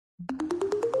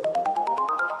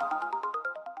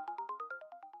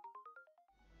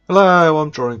Hello,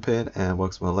 I'm Drawing Pin and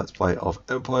welcome to my Let's Play of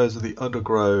Empires of the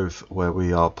Undergrowth, where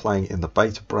we are playing in the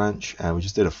beta branch, and we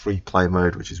just did a free play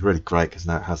mode, which is really great because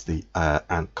now it has the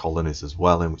ant colonies as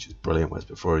well in, which is brilliant, whereas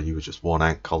before you were just one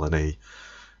ant colony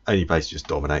and you basically just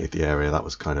dominated the area. That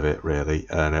was kind of it really,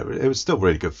 and it was still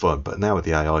really good fun, but now with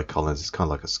the AI colonies it's kind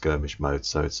of like a skirmish mode,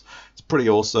 so it's pretty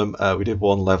awesome. We did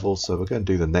one level, so we're going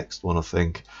to do the next one I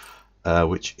think.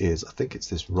 Which is, I think it's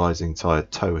this rising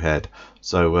tide, Towhead.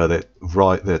 So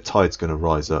the tide's going to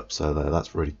rise up, so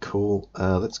that's really cool.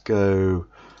 Let's go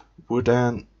wood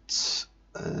ant. Let's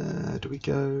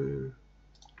go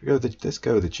with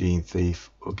the gene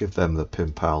thief. We'll give them the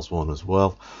pin pals one as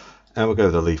well, and we'll go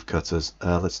with the leaf cutters.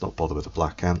 Let's not bother with the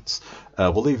black ants.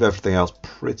 We'll leave everything else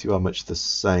pretty much the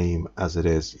same as it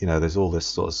is. You know, there's all this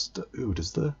sort of stuff. Ooh,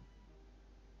 does the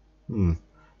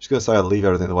just gonna say I'll leave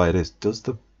everything the way it is. Does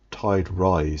the tide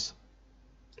rise?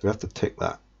 Do we have to tick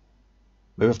that?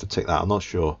 Maybe we have to tick that, I'm not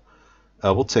sure.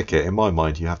 We'll tick it. In my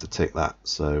mind you have to tick that,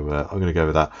 so I'm going to go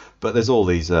with that. But there's all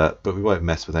these, but we won't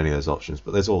mess with any of those options,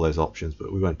 but there's all those options,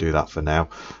 but we won't do that for now.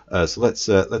 So let's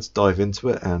dive into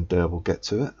it, and we'll get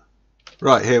to it.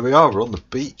 Right, here we are, we're on the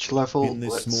beach level. In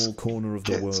this small corner of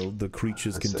the world, the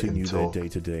creatures continue their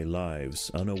day-to-day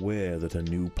lives, unaware that a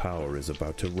new power is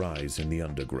about to rise in the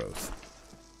undergrowth.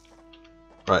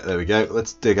 Right, there we go.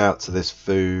 Let's dig out to this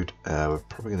food. We're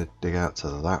probably going to dig out to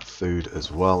that food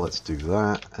as well. Let's do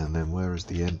that. And then where is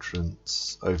the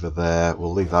entrance? Over there.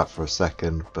 We'll leave that for a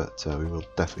second, but we will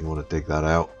definitely want to dig that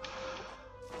out.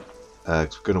 We're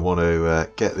going to want to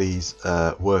get these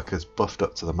workers buffed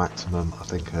up to the maximum, I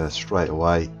think, straight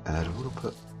away. And we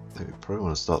probably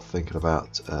want to start thinking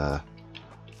about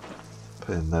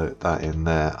putting that in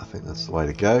there. I think that's the way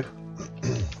to go.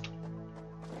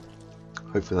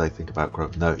 Hopefully they think about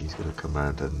grab. No, he's going to come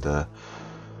around and they're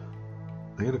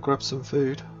going to grab some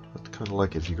food. I'd kind of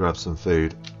like it if you grab some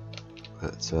food,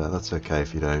 but that's okay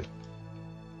if you don't.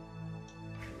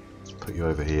 Let's put you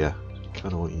over here.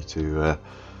 Kind of want you to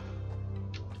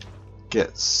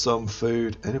get some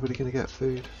food. Anybody going to get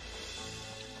food?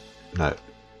 No.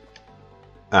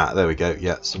 Ah, there we go.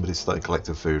 Yeah, somebody's starting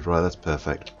collecting food. Right, that's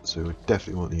perfect. So we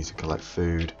definitely want you to collect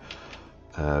food.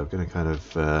 We're going to kind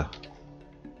of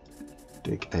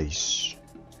dig a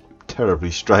terribly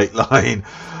straight line.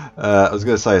 I was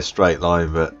going to say a straight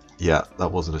line, but yeah,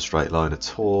 that wasn't a straight line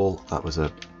at all. That was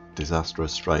a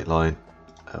disastrous straight line.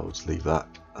 We'll just leave that.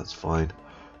 That's fine.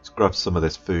 Let's grab some of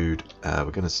this food. We're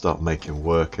going to start making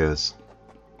workers,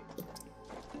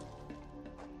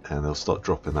 and they'll start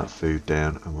dropping that food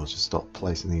down, and we'll just start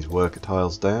placing these worker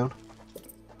tiles down.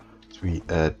 So we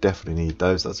definitely need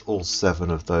those. That's all 7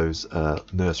 of those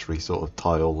nursery sort of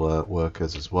tile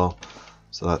workers as well.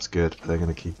 So that's good. They're going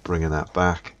to keep bringing that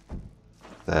back.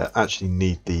 They actually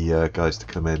need the guys to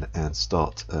come in and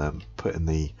start putting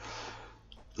the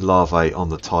larvae on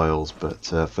the tiles, but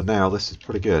for now this is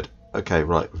pretty good. Okay,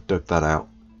 right, we've dug that out.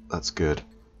 That's good.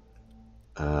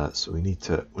 So we need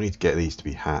to get these to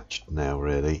be hatched now,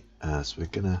 really. So we're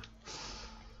gonna.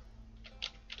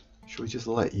 Should we just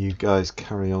let you guys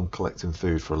carry on collecting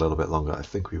food for a little bit longer? I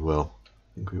think we will.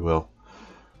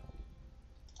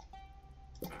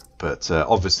 But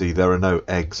obviously there are no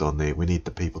eggs on the. We need the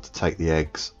people to take the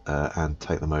eggs and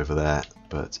take them over there.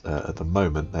 But at the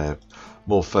moment they're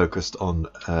more focused on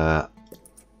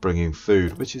bringing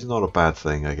food, which is not a bad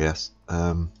thing, I guess.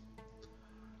 There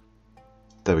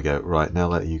we go. Right, now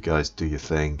let you guys do your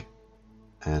thing,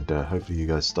 and hopefully you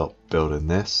guys stop building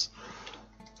this.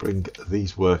 Bring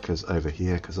these workers over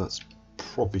here, because that's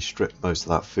probably stripped most of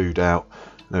that food out.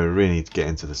 Now we really need to get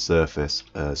into the surface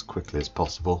as quickly as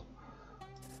possible.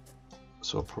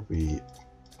 So I'll probably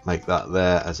make that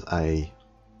there as a.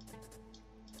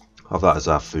 Have that as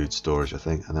our food storage, I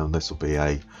think, and then this will be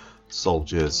a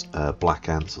soldiers, black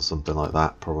ants or something like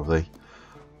that, probably.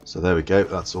 So there we go.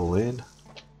 That's all in.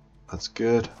 That's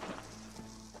good.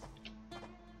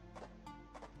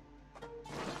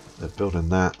 They're building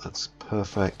that. That's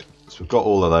perfect. So we've got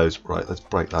all of those. Right, let's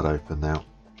break that open now,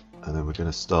 and then we're going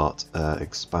to start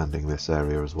expanding this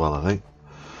area as well, I think.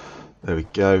 There we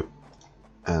go.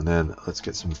 And then let's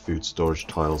get some food storage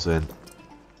tiles in.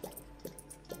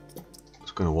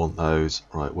 Just going to want those.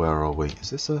 Right, where are we? Is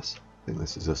this us? I think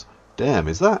this is us. Damn,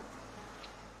 is that?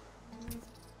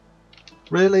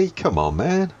 Really? Come on,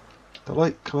 man. They're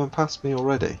like coming past me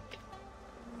already.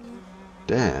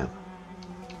 Damn.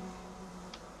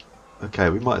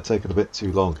 Okay, we might have taken a bit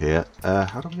too long here.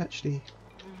 How do we actually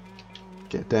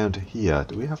get down to here?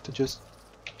 Do we have to just...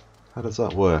 How does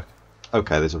that work?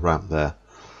 Okay, there's a ramp there.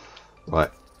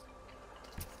 Right.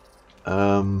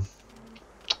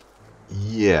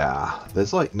 Yeah,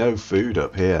 there's like no food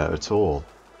up here at all,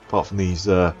 apart from these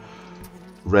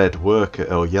red worker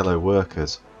or yellow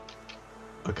workers.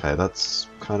 Okay, that's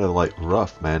kind of like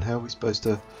rough, man. How are we supposed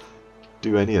to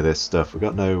do any of this stuff? We've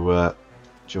got no...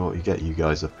 you get you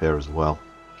guys up here as well.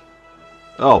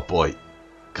 Oh boy.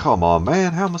 Come on,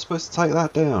 man. How am I supposed to take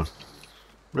that down?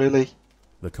 Really?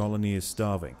 The colony is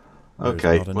starving.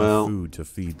 Okay, There's not enough food to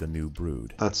feed the new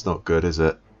brood. That's not good, is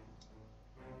it?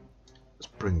 Let's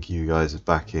bring you guys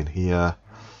back in here.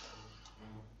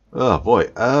 Oh boy.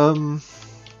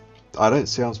 I don't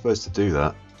see how I'm supposed to do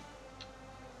that.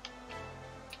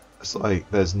 It's like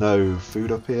there's no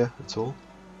food up here at all.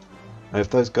 And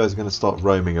if those guys are going to start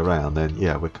roaming around, then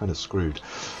yeah, we're kind of screwed.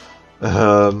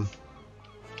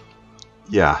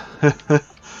 Yeah,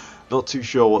 not too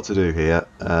sure what to do here.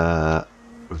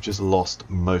 We've just lost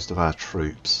most of our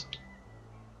troops.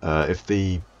 If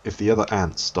the other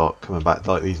ants start coming back,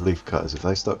 like these leaf cutters, if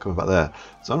they start coming back there,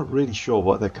 so I'm not really sure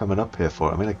what they're coming up here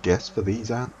for. I mean, I guess for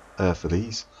these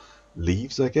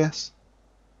leaves, I guess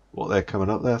what they're coming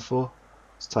up there for.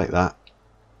 Let's take that.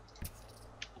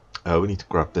 We need to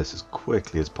grab this as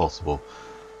quickly as possible.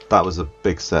 That was a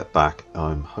big setback.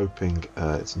 I'm hoping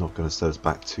it's not going to set us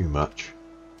back too much.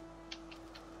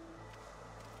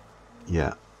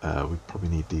 Yeah, we probably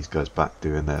need these guys back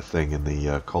doing their thing in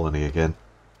the colony again.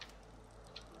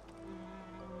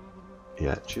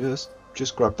 Yeah, just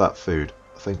grab that food.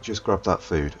 I think just grab that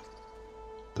food.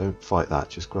 Don't fight that,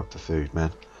 just grab the food,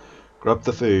 man. Grab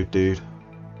the food, dude.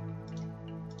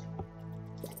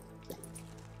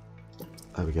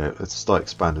 There we go. Let's start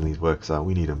expanding these workers out.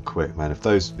 We need them quick, man. If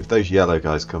those yellow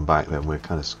guys come back, then we're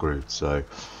kind of screwed. So,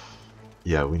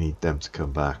 yeah, we need them to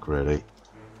come back, really.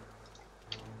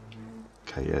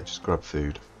 Okay, yeah, just grab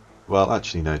food. Well,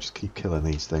 actually, no, just keep killing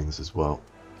these things as well.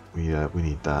 We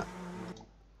need that.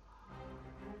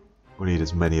 We need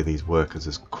as many of these workers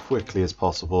as quickly as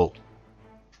possible.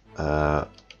 Come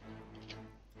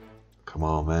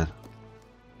on, man.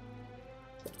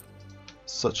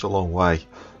 Such a long way.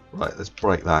 Right, let's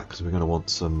break that because we're going to want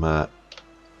some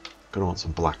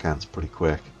black ants pretty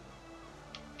quick.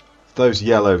 If those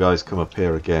yellow guys come up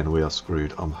here again, we are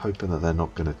screwed. I'm hoping that they're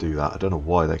not going to do that. I don't know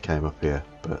why they came up here,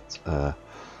 but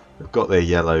they've got their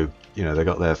yellow, you know, they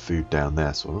got their food down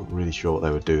there, so I'm not really sure what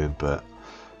they were doing, but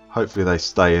hopefully they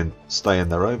stay in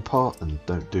their own part and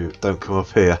don't come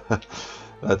up here.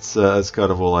 That's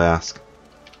kind of all I ask.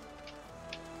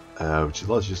 Which is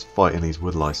like just fighting these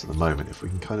wood lice at the moment. If we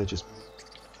can kind of just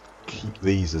keep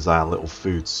these as our little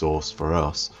food source for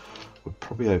us, we're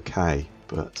probably okay.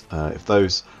 But if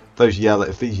these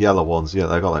yellow ones, yeah,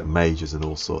 they've got like mages and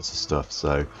all sorts of stuff,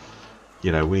 so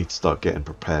you know we need to start getting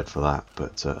prepared for that.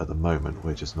 But at the moment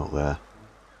we're just not there.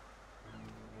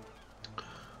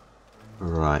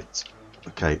 Right,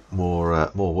 okay,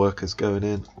 more workers going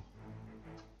in.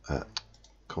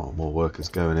 Come on, more workers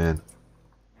going in.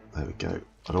 There we go.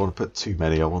 I don't want to put too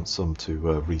many. I want some to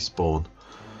respawn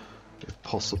if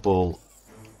possible.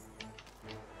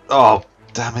 Oh,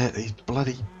 damn it. These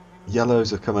bloody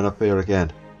yellows are coming up here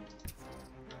again.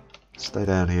 Stay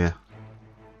down here.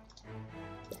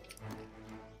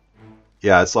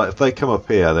 Yeah, it's like if they come up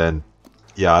here, then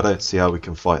yeah, I don't see how we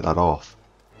can fight that off.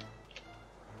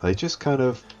 They just kind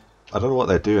of, I don't know what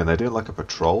they're doing. They're doing like a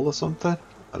patrol or something.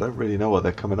 I don't really know what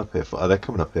they're coming up here for. Oh, they're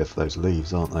coming up here for those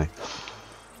leaves, aren't they?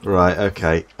 Right,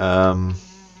 okay.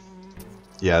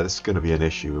 Yeah, this is going to be an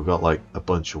issue. We've got like a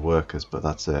bunch of workers, but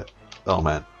that's it. Oh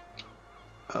man.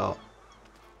 Oh.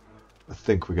 I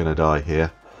think we're going to die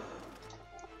here.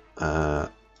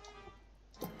 Let's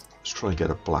try and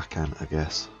get a black ant, I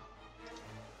guess.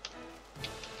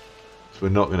 So we're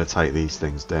not going to take these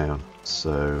things down.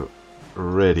 So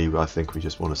really, I think we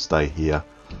just want to stay here.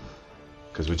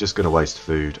 Because we're just going to waste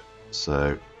food.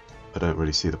 So I don't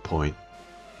really see the point.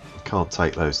 We can't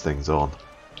take those things on.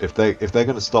 If they're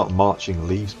going to start marching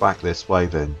leaves back this way,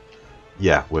 then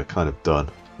yeah, we're kind of done.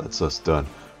 That's us done.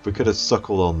 If we could have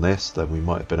suckled on this, then we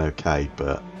might have been okay.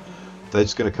 But if they're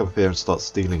just going to come up here and start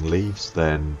stealing leaves,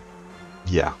 then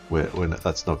yeah, we're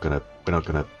not going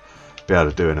to be able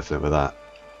to do anything with that.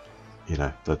 You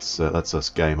know, that's us,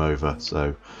 game over.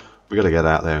 So we got to get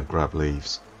out there and grab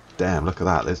leaves. Damn, look at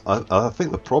that. I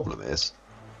think the problem is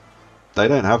they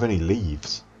don't have any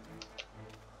leaves.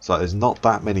 So there's not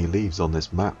that many leaves on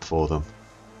this map for them.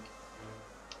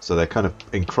 So they're kind of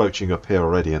encroaching up here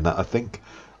already, and that I think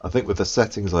with the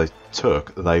settings I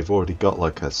took, they've already got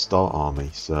like a start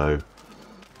army. So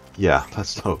yeah,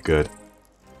 that's not good.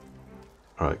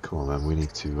 Alright, come on then, we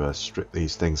need to strip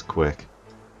these things quick.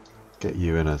 Get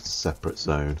you in a separate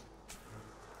zone.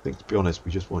 I think, to be honest,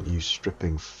 we just want you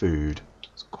stripping food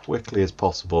as quickly as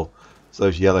possible. So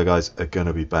those yellow guys are going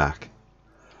to be back.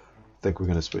 I think we're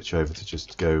going to switch over to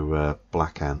just go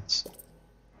black ants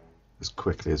as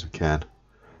quickly as we can,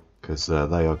 because they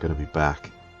are going to be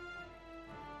back.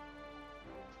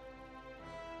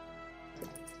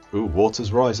 Ooh,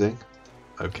 water's rising.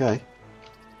 Okay.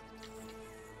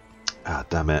 Ah,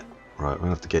 damn it. Right, we're going to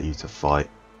have to get you to fight.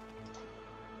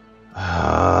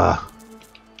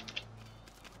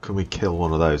 Can we kill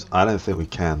one of those? I don't think we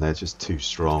can. They're just too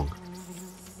strong.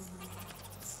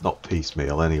 Not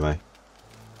piecemeal, anyway.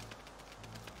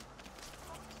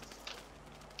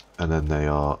 And then they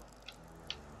are...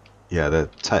 Yeah, they're...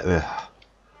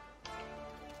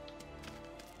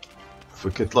 If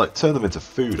we could, like, turn them into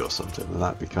food or something, then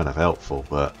that'd be kind of helpful,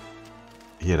 but...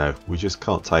 You know, we just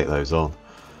can't take those on.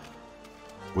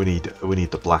 We need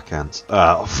the black ants.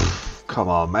 Oh, come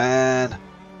on, man!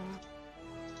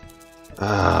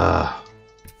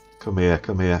 Come here,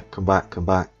 come here, come back, come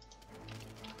back.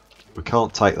 We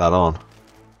can't take that on.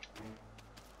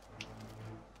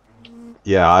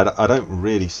 Yeah, I don't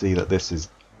really see that this is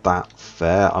that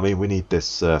fair. I mean, we need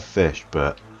this fish,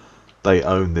 but they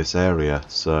own this area,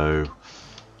 so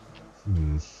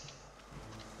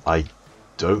I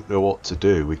don't know what to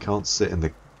do. We can't sit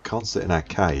in our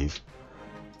cave.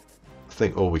 I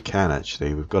think all we can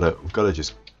actually, we've got to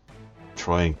just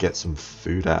try and get some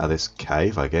food out of this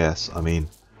cave, I guess. I mean,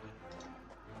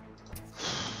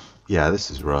 yeah,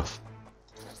 this is rough.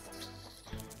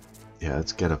 Yeah,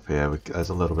 let's get up here. There's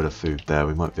a little bit of food there.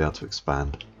 We might be able to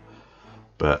expand.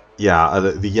 But yeah,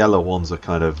 the yellow ones are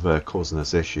kind of causing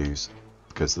us issues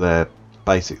because they're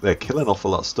killing off a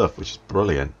lot of stuff, which is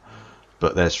brilliant.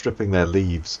 But they're stripping their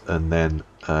leaves and then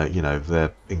you know,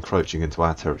 they're encroaching into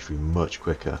our territory much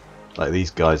quicker. Like,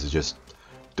 these guys are just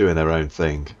doing their own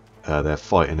thing. They're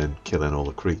fighting and killing all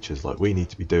the creatures like we need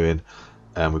to be doing,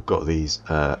 and we've got these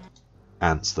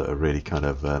ants that are really kind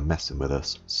of messing with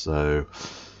us. So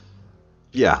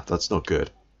yeah, that's not good.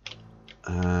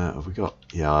 Have we got...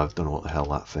 Yeah, I don't know what the hell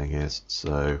that thing is,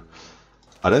 so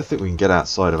I don't think we can get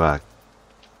outside of our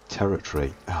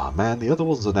territory. Oh man, the other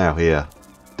ones are now here.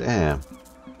 Damn.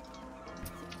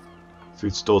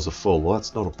 Food stores are full. Well,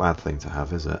 that's not a bad thing to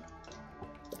have, is it?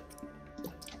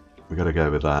 We gotta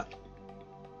go with that.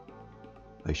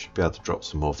 They should be able to drop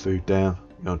some more food down.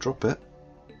 You know, drop it.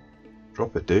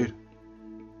 Drop it, dude.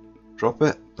 Drop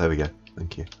it. There we go.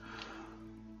 Thank you.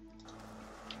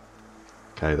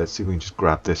 Okay, let's see if we can just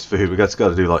grab this food. We got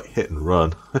to do like hit and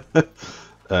run.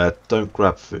 Don't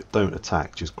grab food. Don't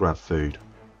attack. Just grab food.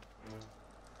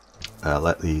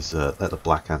 Let the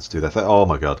black ants do their thing. Oh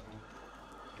my god.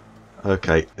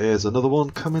 Okay, here's another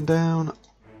one coming down.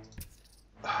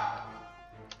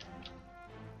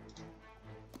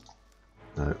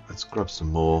 No, let's grab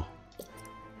some more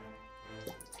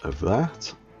of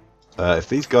that. If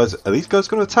these guys are these guys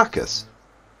going to attack us?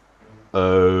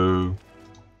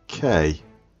 Okay.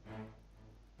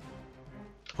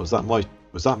 Was that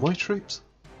my troops?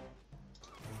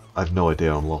 I have no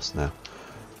idea. I'm lost now.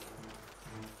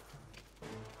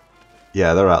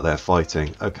 Yeah, they're out there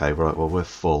fighting. Okay, right. Well, we're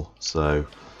full, so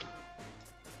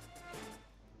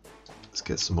let's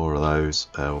get some more of those.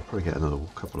 We'll probably get another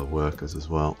couple of workers as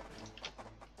well.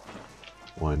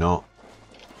 Why not?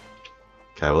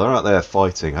 Okay, well, they're out there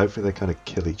fighting. Hopefully they kind of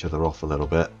kill each other off a little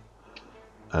bit.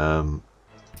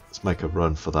 Let's make a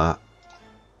run for that.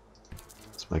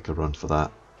 Let's make a run for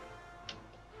that.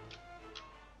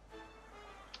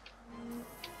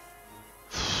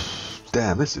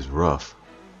 Damn, this is rough.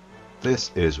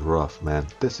 This is rough, man.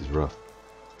 This is rough.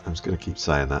 I'm just going to keep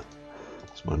saying that.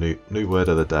 It's my new word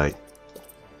of the day.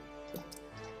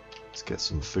 Let's get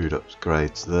some food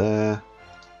upgrades there.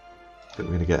 I think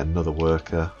we're going to get another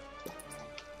worker.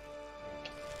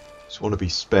 Just want to be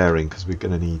sparing because we're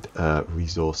going to need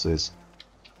resources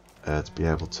to be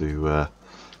able to...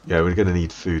 yeah, we're going to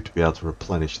need food to be able to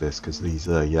replenish this because these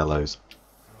yellows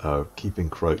keep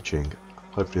encroaching.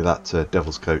 Hopefully that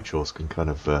Devil's Coach horse can kind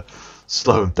of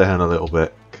slow them down a little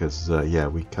bit because, yeah,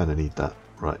 we kind of need that.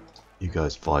 Right, you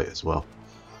guys fight as well.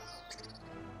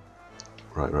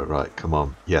 Right, come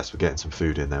on. Yes, we're getting some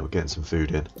food in there. We're getting some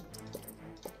food in.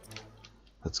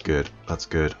 That's good. That's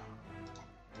good.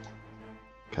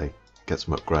 Okay, get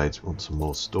some upgrades. We want some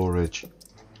more storage.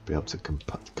 Be able to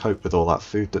cope with all that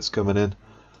food that's coming in.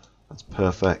 That's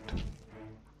perfect.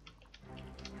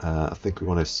 I think we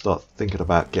want to start thinking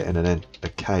about getting a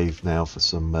cave now for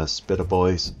some spitter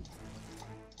boys.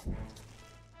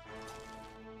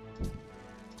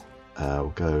 We'll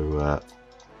go.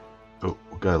 We'll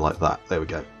go like that. There we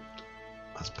go.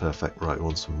 That's perfect. Right, we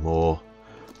want some more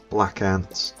black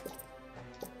ants.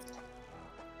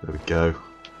 There we go.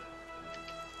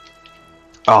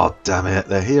 Oh, damn it.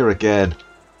 They're here again.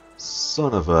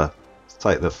 Son of a... Let's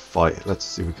take the fight. Let's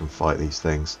see if we can fight these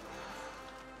things.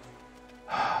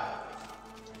 I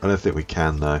don't think we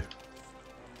can, though.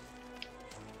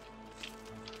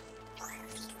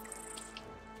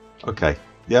 Okay.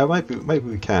 Yeah, maybe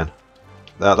we can.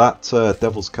 That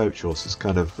Devil's Coach Horse is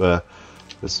kind of...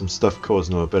 there's some stuff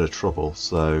causing them a bit of trouble,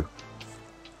 so...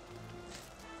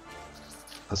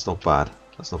 That's not bad.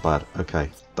 That's not bad. Okay,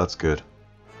 that's good.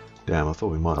 Damn, I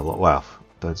thought we might have lost. Wow,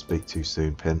 don't speak too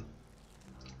soon, Pin.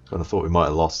 Kind of thought we might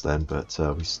have lost then, but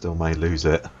we still may lose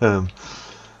it.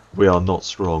 We are not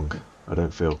strong. I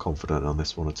don't feel confident on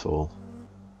this one at all.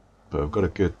 But we've got a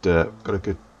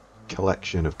good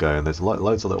collection of going. There's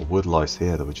loads of little wood lice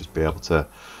here that we'll just be able to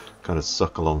kind of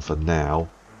suckle on for now.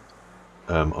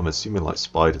 I'm assuming like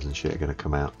spiders and shit are going to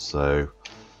come out, so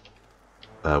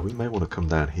we may want to come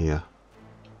down here.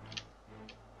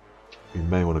 We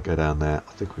may want to go down there.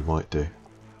 I think we might do.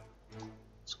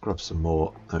 Let's grab some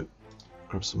more. No,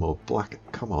 grab some more black.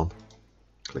 Come on,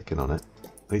 clicking on it.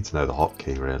 I need to know the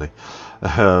hotkey really.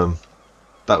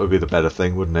 That would be the better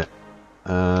thing, wouldn't it?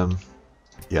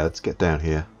 Yeah, let's get down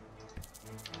here.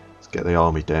 Let's get the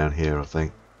army down here. I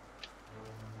think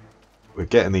we're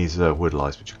getting these wood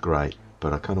lice, which are great.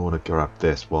 But I kind of want to grab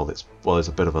this while there's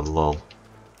a bit of a lull,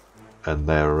 and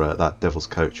that Devil's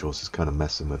Coach Horse is kind of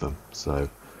messing with them. So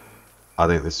I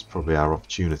think this is probably our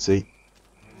opportunity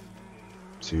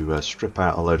to strip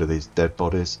out a load of these dead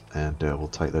bodies, and we'll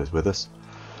take those with us.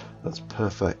 That's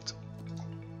perfect.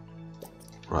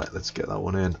 Right, let's get that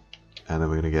one in, and then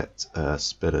we're going to get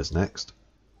spitters next.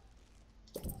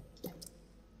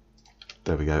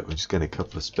 There we go. We're just getting a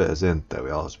couple of spitters in. There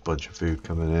we are. There's a bunch of food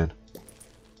coming in.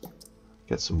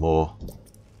 Get some more.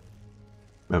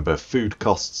 Remember, food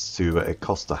costs it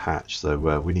costs to hatch, so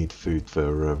we need food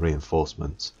for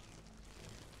reinforcements.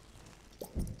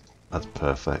 That's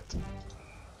perfect.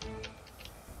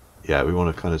 Yeah, we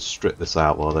want to kind of strip this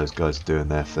out while those guys are doing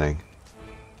their thing.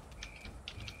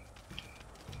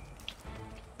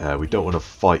 We don't want to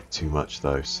fight too much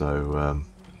though, so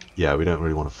yeah, we don't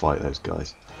really want to fight those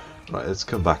guys. Right, let's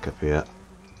come back up here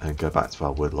and go back to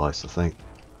our wood lice, I think,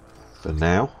 for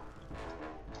now.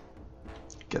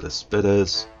 Get the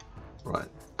spitters. Right,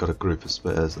 got a group of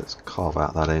spitters. Let's carve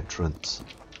out that entrance.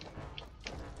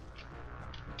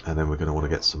 And then we're going to want to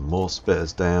get some more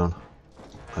spitters down.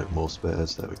 Like more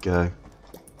spitters, there we go.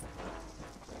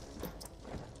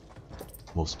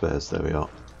 More spitters, there we are.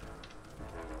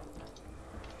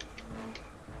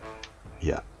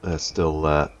 Yeah, they're still,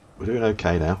 we're doing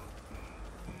okay now.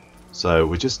 So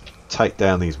we just take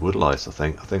down these wood lice, I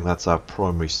think. I think that's our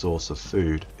primary source of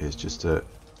food, is just to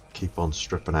keep on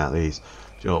stripping out these. Do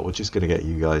you know what? We're just going to get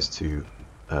you guys to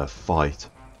fight,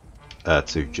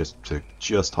 to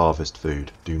just harvest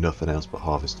food. Do nothing else but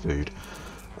harvest food.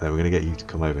 And then we're going to get you to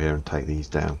come over here and take these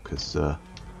down, because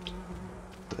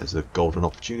there's a golden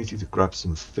opportunity to grab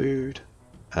some food.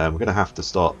 We're going to have to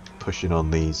start pushing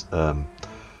on these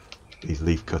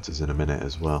leaf cutters in a minute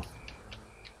as well.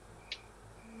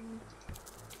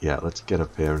 Yeah, let's get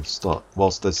up here and start.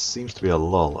 Whilst there seems to be a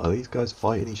lull, are these guys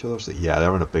fighting each other? Yeah,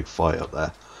 they're in a big fight up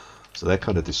there. So they're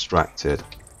kind of distracted.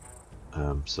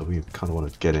 So we kind of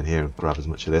want to get in here and grab as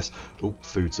much of this. Oh,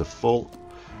 foods are full.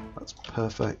 That's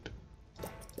perfect.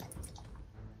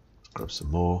 Let's grab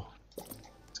some more.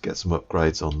 Let's get some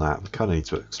upgrades on that. We kind of need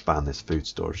to expand this food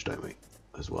storage, don't we?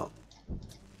 As well.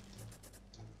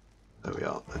 There we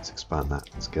are. Let's expand that.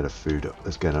 Let's get a food up.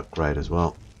 Let's get an upgrade as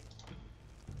well.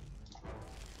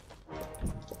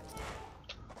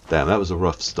 Damn, that was a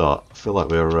rough start. I feel like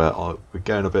we're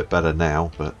going a bit better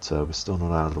now, but we're still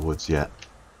not out of the woods yet.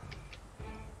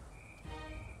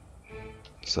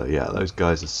 So yeah, those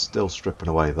guys are still stripping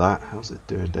away that. How's it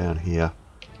doing down here?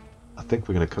 I think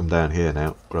we're going to come down here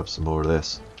now, grab some more of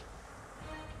this.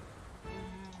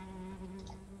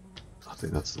 I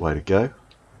think that's the way to go.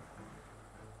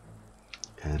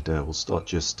 And we'll start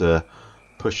just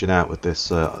pushing out with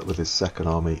this second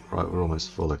army. Right, we're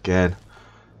almost full again.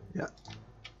 Yeah.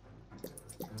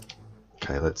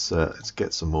 Okay, let's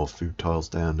get some more food tiles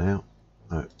down now.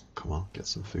 No, come on, get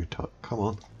some food tiles. Come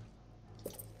on.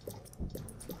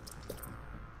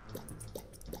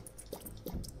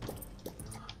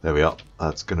 There we are.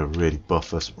 That's going to really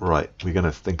buff us. Right, we're going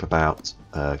to think about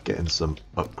getting some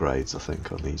upgrades, I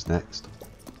think, on these next.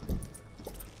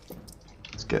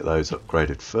 Let's get those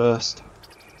upgraded first.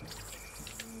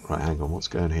 Right, hang on, what's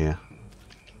going here?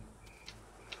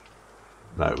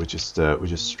 No, we're just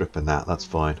stripping that. That's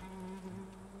fine.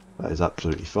 That is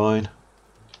absolutely fine.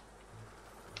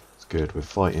 It's good. We're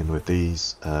fighting with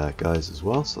these guys as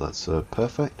well, so that's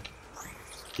perfect.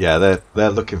 Yeah, they're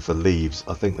looking for leaves.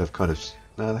 I think they've kind of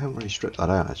No, they haven't really stripped that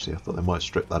out actually. I thought they might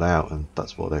strip that out and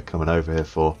that's what they're coming over here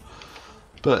for.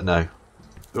 But no.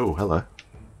 Oh, hello.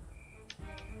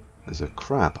 There's a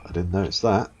crab. I didn't notice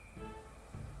that.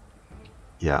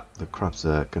 Yeah, the crabs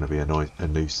are going to be a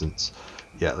nuisance.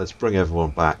 Yeah, let's bring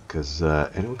everyone back because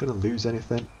anyone going to lose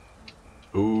anything?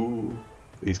 Ooh,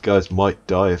 these guys might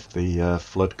die if the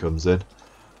flood comes in.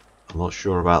 I'm not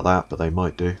sure about that, but they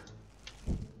might do.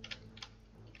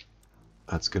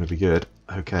 That's going to be good.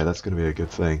 Okay, that's going to be a good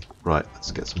thing. Right,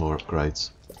 let's get some more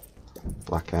upgrades.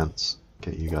 Black ants,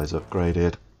 get you guys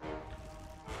upgraded.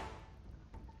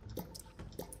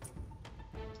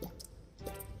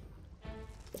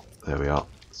 There we are.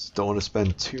 Don't want to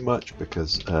spend too much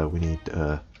because we need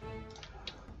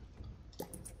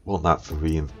want that for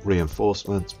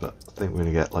reinforcements, but I think we're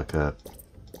going to get like a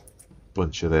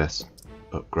bunch of this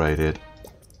upgraded,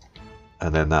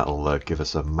 and then that'll give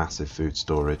us a massive food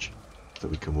storage that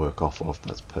we can work off of.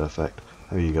 That's perfect.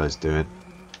 How are you guys doing?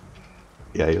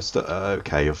 Yeah, you're still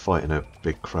okay. You're fighting a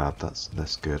big crab.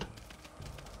 That's good.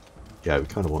 Yeah, we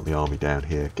kind of want the army down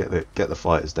here. Get the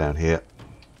fighters down here.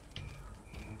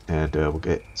 And we'll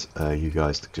get you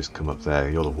guys to just come up there.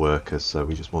 You're the workers, so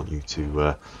we just want you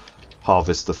to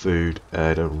harvest the food.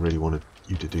 I don't really want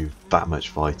you to do that much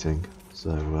fighting,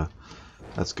 so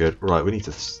that's good. Right, we need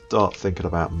to start thinking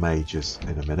about mages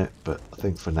in a minute, but I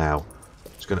think for now,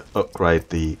 I'm just going to upgrade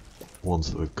the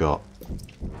ones that we've got.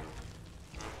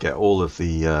 Get all of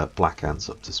the black ants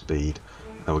up to speed,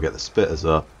 and we'll get the spitters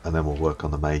up, and then we'll work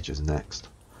on the mages next.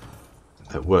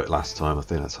 It worked last time. I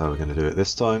think that's how we're going to do it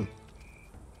this time.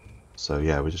 So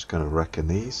yeah, we're just going to reckon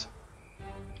these.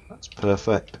 That's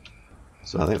perfect.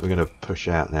 So I think we're going to push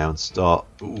out now and start.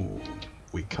 Ooh,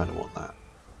 we kind of want that.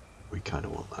 We kind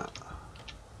of want that.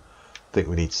 I think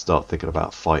we need to start thinking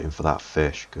about fighting for that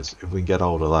fish, because if we can get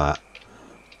hold of that,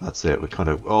 that's it. We're kind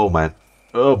of. Oh man.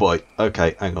 Oh boy.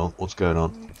 Okay, hang on. What's going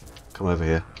on? Come over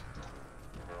here.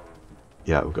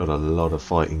 Yeah, we've got a lot of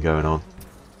fighting going on.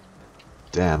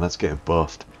 Damn, that's getting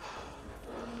buffed.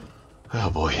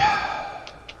 Oh boy.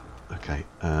 Okay,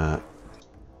 I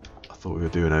thought we were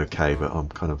doing okay, but I'm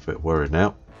kind of a bit worried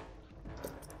now.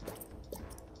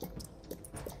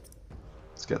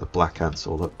 Let's get the black ants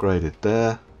all upgraded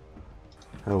there.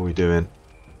 How are we doing?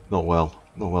 Not well.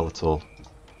 Not well at all.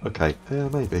 Okay, yeah,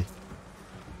 maybe.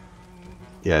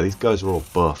 Yeah, these guys are all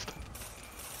buffed.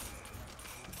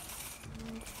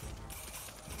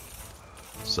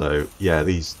 So, yeah,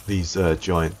 these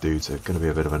giant dudes are going to be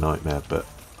a bit of a nightmare, but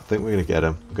I think we're going to get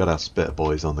them. We've got our spitter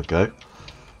boys on the go,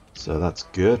 so that's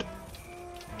good.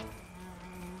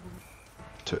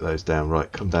 Took those down.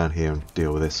 Right, come down here and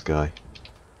deal with this guy.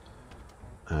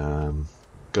 Going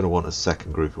to want a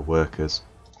second group of workers,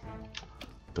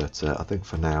 but I think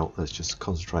for now let's just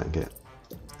concentrate and get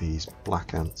these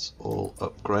black ants all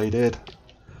upgraded.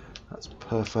 That's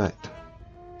perfect.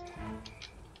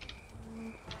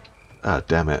 Ah,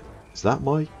 damn it! Is that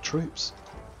my troops?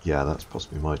 Yeah, that's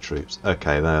possibly my troops.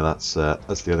 Okay, no, that's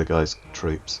the other guy's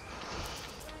troops.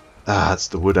 Ah, that's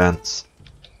the wood ants.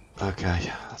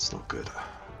 Okay, that's not good.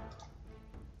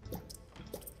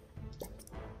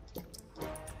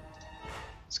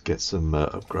 Let's get some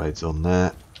upgrades on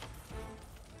there.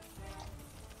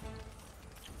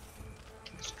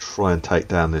 Let's try and take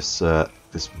down this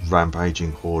this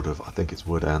rampaging horde of, I think it's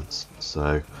wood ants.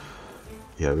 So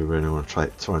yeah, we really want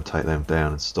to try and take them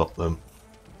down and stop them.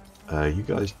 You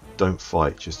guys don't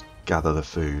fight, just gather the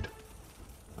food.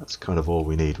 That's kind of all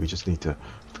we need. We just need to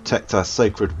protect our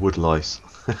sacred wood lice.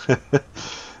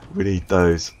 We need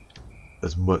those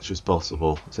as much as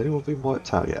possible. Has anyone been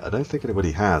wiped out yet? I don't think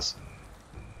anybody has.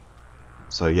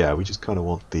 So yeah, we just kind of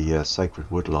want the sacred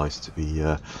wood lice to be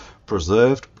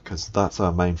preserved, because that's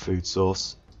our main food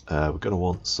source. We're going to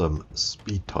want some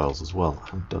speed tiles as well. I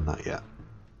haven't done that yet.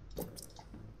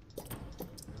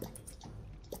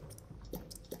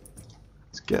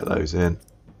 Get those in.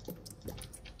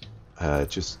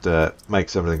 Just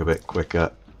makes everything a bit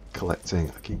quicker. Collecting.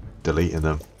 I keep deleting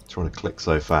them. Trying to click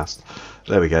so fast.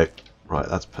 There we go. Right,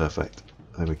 that's perfect.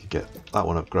 Then we can get that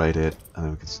one upgraded, and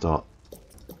then we can start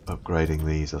upgrading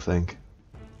these, I think.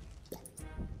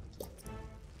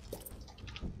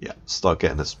 Yeah, start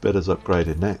getting the spitters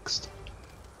upgraded next.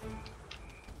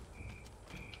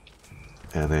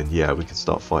 And then, yeah, we can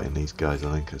start fighting these guys,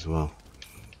 I think, as well.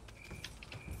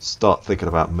 Start thinking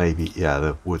about maybe, yeah,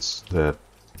 the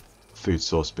food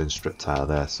source has been stripped out of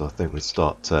there, so I think we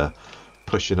start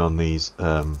pushing on these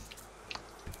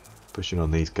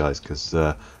guys, because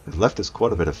they've left us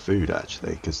quite a bit of food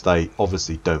actually, because they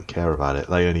obviously don't care about it.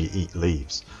 They only eat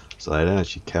leaves, so they don't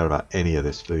actually care about any of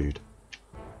this food,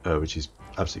 which is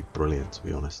absolutely brilliant, to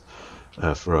be honest,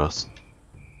 for us.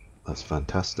 that's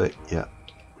fantastic. Yeah,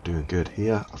 we're doing good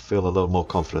here. I feel a little more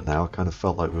confident now. I kind of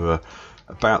felt like we were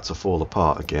about to fall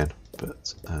apart again,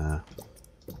 but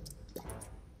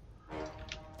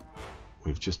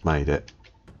we've just made it.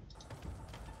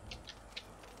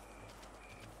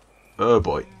 Oh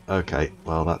boy. Okay,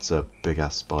 well that's a big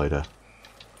ass spider.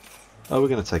 Oh, we're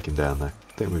going to take him down there.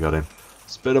 I think we got him.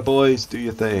 Spitter boys, do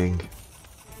your thing.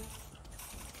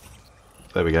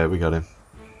 There we go, we got him.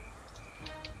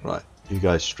 Right, you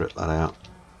guys strip that out.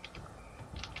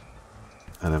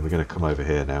 And then we're going to come over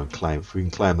here now and claim. If we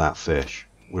can claim that fish,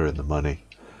 we're in the money.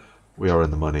 We are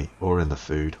in the money, or in the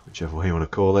food, whichever way you want to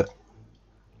call it.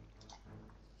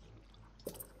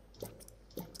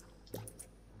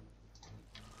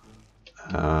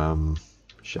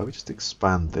 Shall we just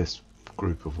expand this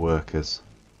group of workers?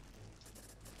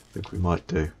 I think we might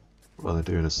do, rather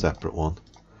than doing a separate one.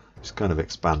 Just kind of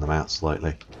expand them out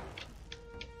slightly.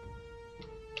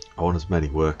 I want as many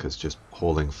workers just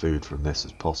hauling food from this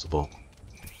as possible.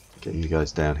 Get you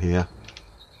guys down here.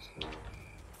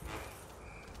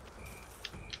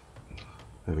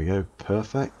 There we go,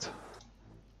 perfect.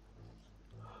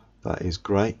 That is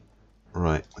great.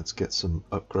 Right, let's get some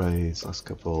upgrades. Last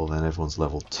couple, then everyone's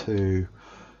level 2.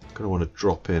 Gonna want to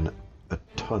drop in a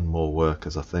ton more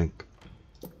workers, I think.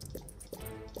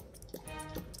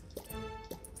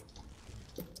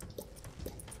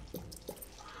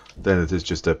 Then it is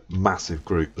just a massive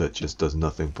group that just does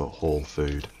nothing but haul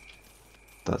food.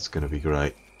 That's going to be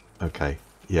great. Okay,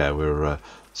 yeah, we're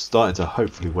starting to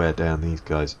hopefully wear down these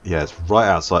guys. Yeah, it's right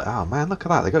outside. Oh man, look at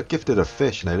that. They got gifted a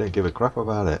fish and they didn't give a crap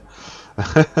about it.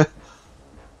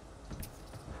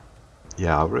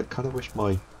 Yeah, I kind of wish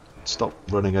my... Stop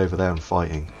running over there and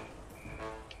fighting.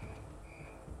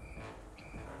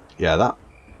 Yeah, that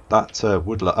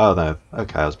would... Oh no,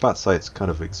 okay, I was about to say it's kind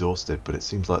of exhausted, but it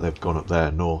seems like they've gone up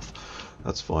there north.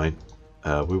 That's fine.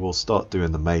 We will start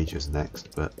doing the majors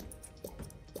next, but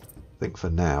I think for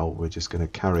now we're just going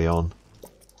to carry on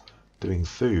doing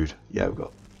food. Yeah, we've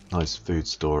got a nice food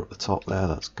store at the top there,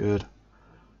 that's good.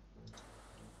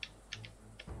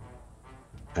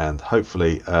 And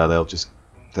hopefully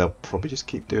they'll probably just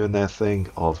keep doing their thing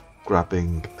of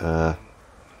grabbing the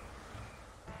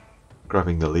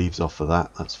leaves off of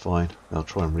that. That's fine. They'll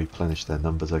try and replenish their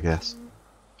numbers, I guess.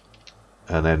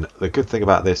 And then the good thing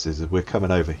about this is that we're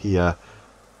coming over here.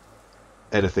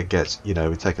 Anything gets, you know,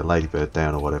 we take a ladybird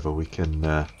down or whatever, we can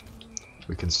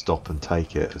stop and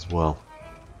take it as well.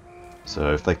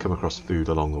 So if they come across food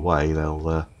along the way,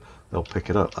 they'll pick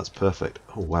it up. That's perfect.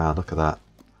 Oh wow, look at that.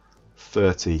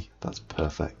 30. That's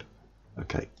perfect.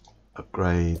 Okay,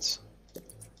 upgrades.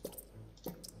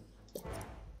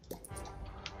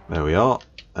 There we are.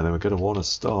 And then we're going to want to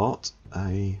start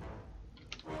a...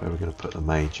 Where are we going to put the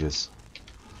majors?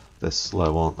 They're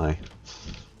slow, aren't they?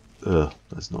 Ugh,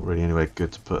 there's not really anywhere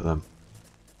good to put them.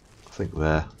 I think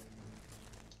there.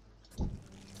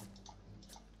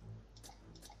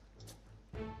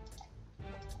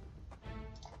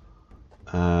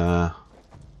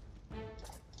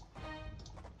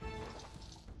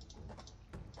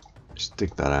 Just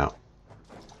dig that out.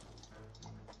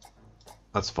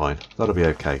 That's fine. That'll be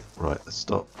okay. Right, let's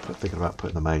stop thinking about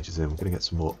putting the majors in. We're going to get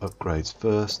some more upgrades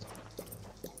first.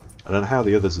 I don't know how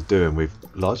the others are doing. We've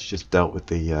largely just dealt with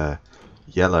the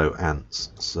yellow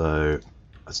ants, so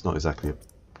it's not exactly a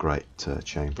great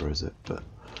chamber, is it? But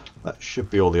that should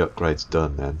be all the upgrades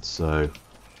done then. So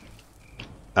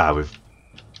we've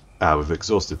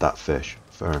exhausted that fish.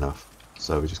 Fair enough.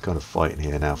 So we're just kind of fighting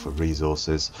here now for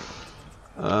resources.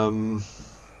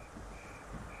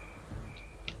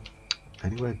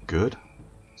 Anywhere good?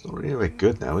 It's not really anywhere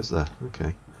good now, is there?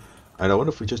 Okay. And I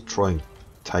wonder if we just try and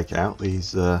take out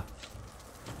these the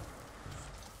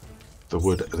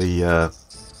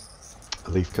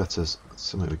leaf cutters. That's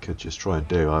something we could just try and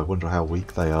do. I wonder how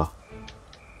weak they are.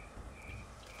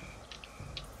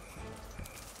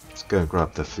 Let's go and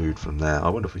grab the food from there. I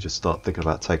wonder if we just start thinking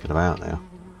about taking them out now.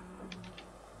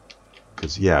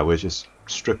 Because yeah, we're just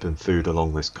stripping food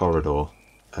along this corridor.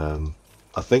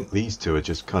 I think these two are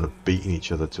just kind of beating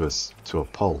each other to a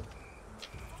pole.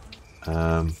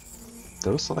 They're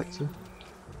a selector?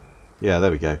 Yeah,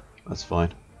 there we go. That's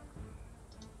fine.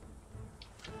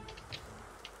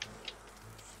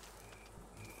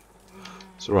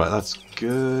 So right, that's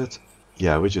good.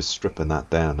 Yeah, we're just stripping that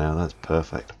down now. That's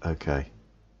perfect. Okay.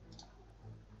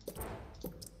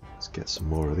 Let's get some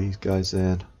more of these guys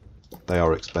in. They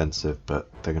are expensive,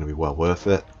 but they're going to be well worth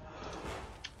it.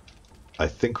 I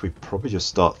think we probably just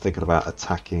start thinking about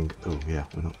attacking. Oh yeah,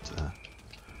 we're not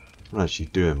actually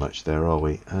doing much there, are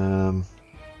we? I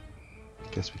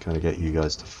guess we kind of get you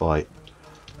guys to fight.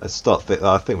 I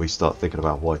think we start thinking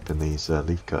about wiping these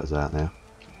leaf cutters out now.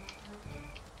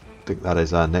 I think that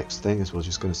is our next thing, is we're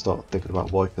just going to start thinking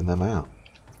about wiping them out.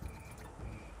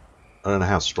 I don't know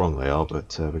how strong they are,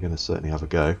 but we're going to certainly have a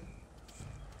go.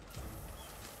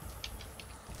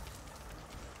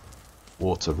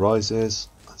 Water rises.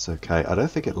 That's okay. I don't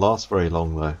think it lasts very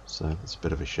long though, so that's a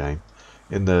bit of a shame.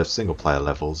 In the single player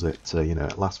levels, it you know,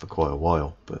 it lasts for quite a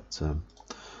while, but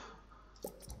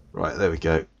right, there we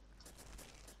go.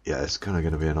 Yeah, it's kind of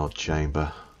going to be an odd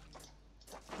chamber.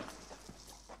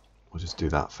 We'll just do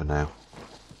that for now.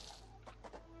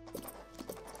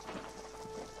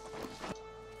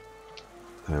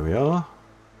 There we are.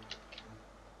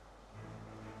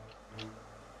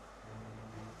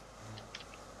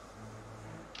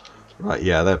 Right,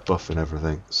 yeah, they're buffing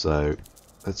everything, so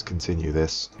let's continue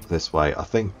this way. I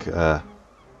think, oh,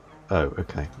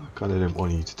 okay, I kind of didn't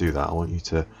want you to do that. I want you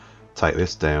to take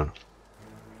this down.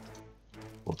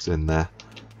 What's in there?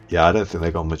 Yeah, I don't think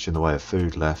they've got much in the way of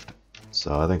food left,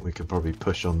 so I think we can probably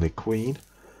push on the queen.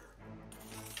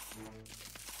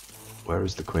 Where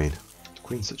is the queen? The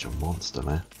queen's such a monster,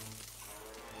 man.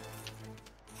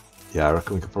 Yeah, I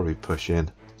reckon we could probably push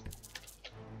in.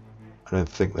 I don't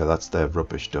think that that's their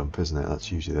rubbish dump, isn't it?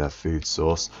 That's usually their food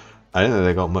source. I don't think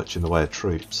they got much in the way of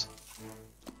troops.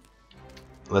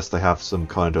 Unless they have some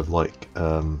kind of like,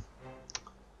 you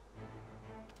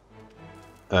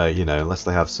know, unless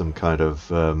they have some kind of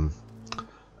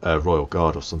Royal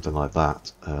Guard or something like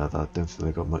that. I don't think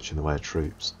they got much in the way of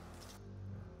troops.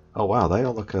 Oh wow, they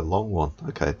all look a long one.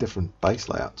 Okay, a different base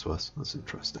layout to us. That's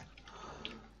interesting.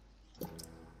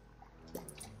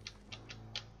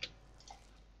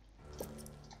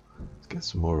 Get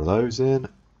some more of those in,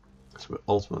 because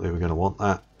ultimately we're going to want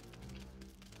that.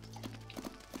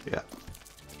 Yeah.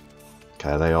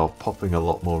 Okay, they are popping a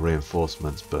lot more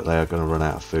reinforcements, but they are going to run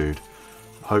out of food.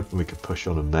 I'm hoping we can push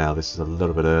on them now. This is a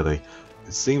little bit early.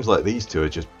 It seems like these two are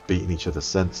just beating each other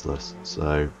senseless,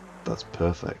 so that's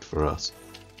perfect for us.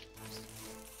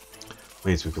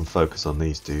 Means we can focus on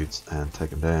these dudes and take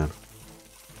them down.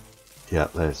 Yeah,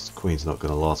 this queen's not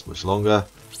going to last much longer.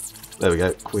 There we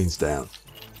go, queen's down.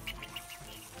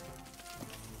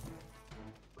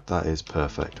 That is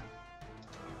perfect.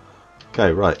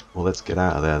 Okay, right. Well, let's get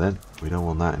out of there then. We don't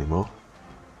want that anymore.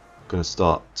 I'm going to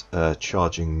start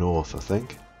charging north, I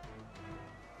think.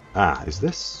 Ah, is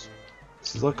this?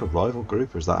 This is like a rival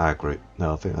group, or is that our group?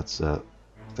 No, I think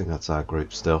that's our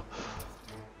group still.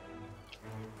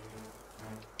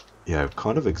 Yeah, I've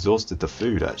kind of exhausted the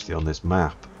food actually on this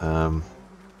map. No,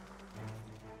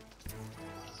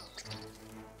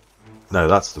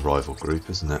 that's the rival group,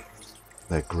 isn't it?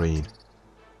 They're green.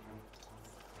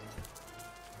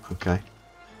 Okay.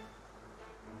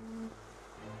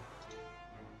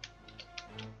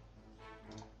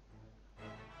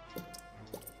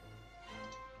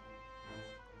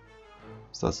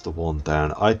 So that's the one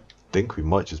down. I think we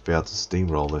might just be able to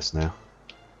steamroll this now.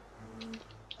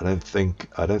 I don't think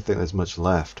there's much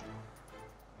left.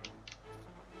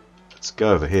 Let's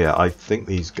go over here. I think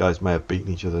these guys may have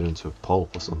beaten each other into a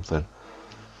pulp or something.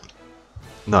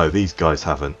 No, these guys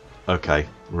haven't. Okay,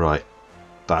 right.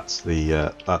 That's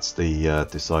the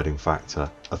deciding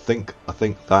factor. I think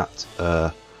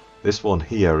that this one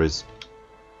here is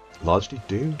largely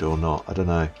doomed or not. I don't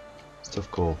know. It's a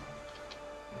tough call.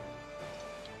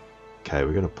 Okay,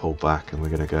 we're going to pull back and we're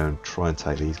going to go and try and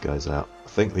take these guys out. I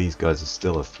think these guys are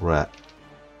still a threat.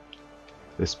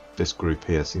 This group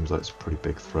here seems like it's a pretty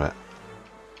big threat.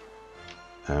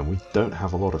 And we don't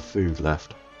have a lot of food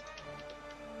left.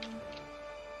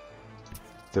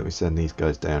 I think we send these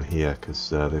guys down here because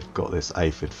they've got this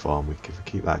aphid farm. If we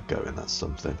keep that going, that's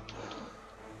something.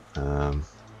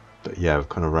 But yeah, we've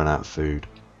kind of run out of food.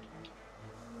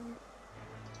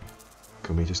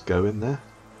 Can we just go in there?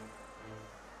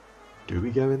 Do we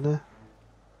go in there?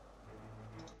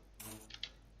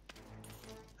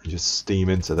 And just steam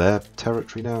into their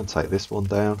territory now and take this one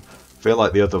down. I feel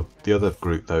like the other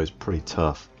group though is pretty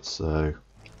tough, so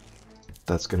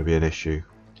that's going to be an issue.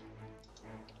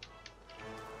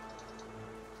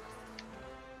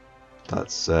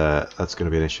 That's going to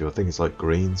be an issue. I think it's like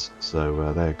greens,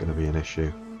 so they're going to be an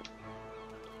issue.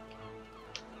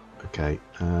 Okay.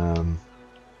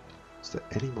 Is there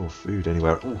any more food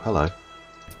anywhere? Oh, hello.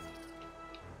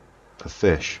 A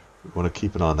fish. We want to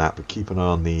keep an eye on that, but keep an eye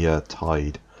on the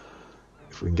tide.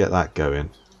 If we can get that going,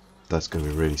 that's going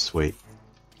to be really sweet.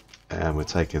 And we're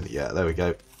taking, yeah, there we go.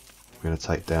 We're going to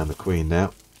take down the queen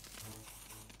now.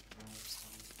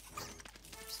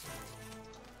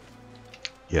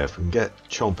 Yeah, if we can get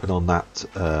chomping on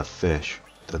that fish,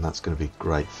 then that's going to be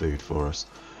great food for us.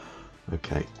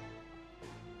 Okay.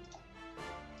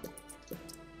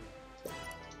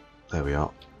 There we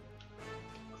are.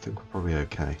 I think we're probably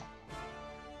okay.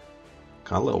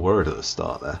 Kind of a little worried at the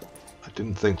start there. I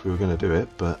didn't think we were going to do it,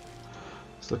 but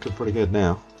it's looking pretty good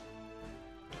now.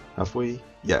 Have we?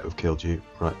 Yeah, we've killed you.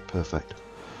 Right, perfect.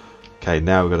 Okay,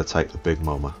 now we've got to take the big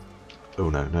mama.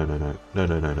 Oh no, no, no, no, no,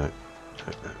 no, no, no, no,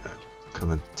 no, no.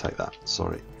 Come and take that.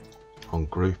 Sorry. On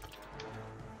group.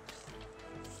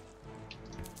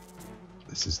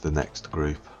 This is the next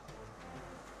group.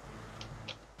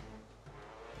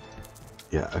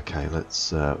 Yeah, okay,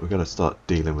 let's, we're going to start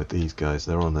dealing with these guys.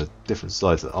 They're on the different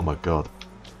sides of, oh my god.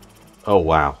 Oh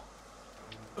wow.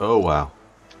 Oh wow.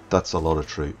 That's a lot of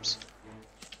troops.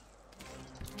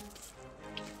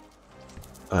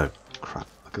 Oh crap,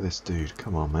 look at this dude,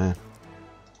 come on man.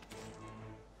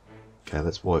 Okay,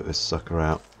 let's wipe this sucker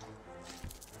out.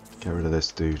 Get rid of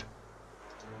this dude.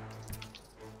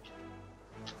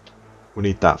 We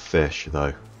need that fish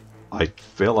though. I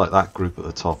feel like that group at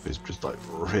the top is just like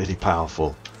really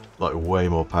powerful. Like way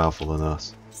more powerful than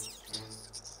us.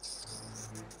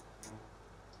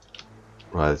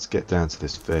 Right, let's get down to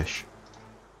this fish.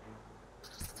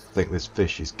 I think this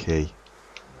fish is key.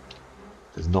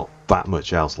 There's not that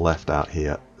much else left out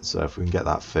here. So if we can get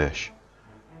that fish,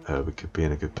 we could be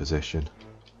in a good position.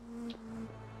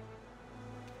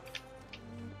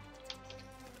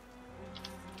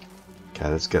 Okay,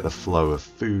 let's get the flow of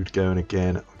food going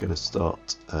again. We're going to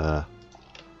start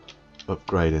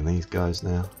upgrading these guys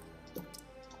now.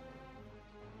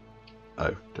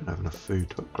 Oh, don't have enough food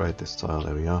to upgrade this tile.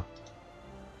 There we are.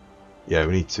 Yeah,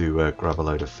 we need to grab a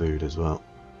load of food as well.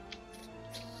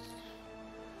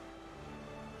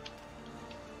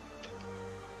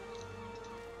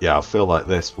 Yeah, I feel like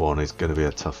this one is going to be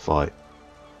a tough fight.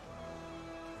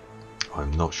 I'm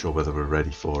not sure whether we're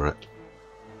ready for it.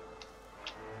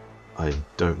 I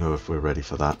don't know if we're ready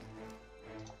for that.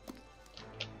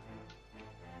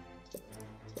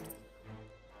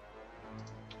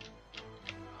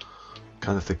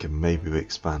 Kind of thinking maybe we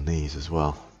expand these as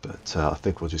well, but I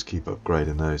think we'll just keep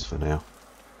upgrading those for now.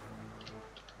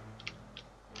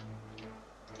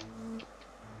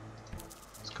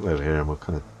 Let's come over here and we'll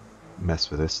kind of mess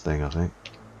with this thing, I think.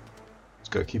 Let's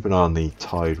go keep an eye on the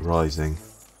tide rising.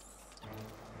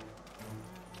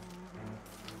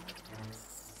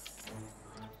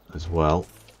 As well.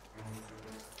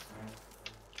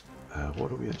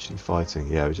 What are we actually fighting?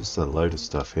 Yeah, we just a load of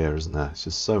stuff here, isn't there? It's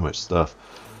just so much stuff.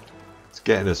 It's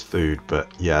getting us food,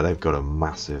 but yeah, they've got a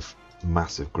massive,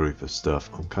 massive group of stuff.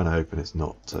 I'm kind of hoping it's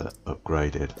not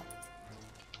upgraded.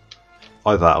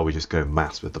 Either that or we just go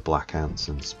mass with the black ants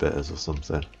and spitters or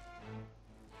something.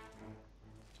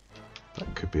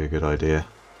 That could be a good idea.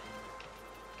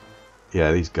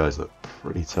 Yeah, these guys look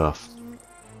pretty tough.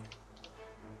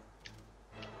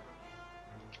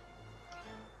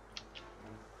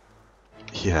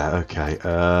 Yeah, okay.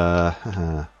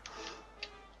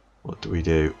 What do we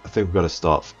do? I think we've got to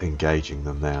start engaging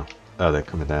them now. Oh, they're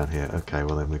coming down here. Okay,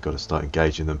 well then we've got to start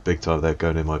engaging them big time. They're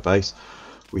going in my base.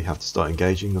 We have to start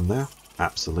engaging them now.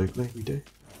 Absolutely, we do.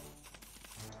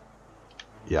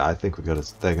 Yeah, I think we've got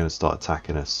to. They're going to start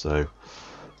attacking us. So,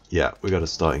 yeah, we've got to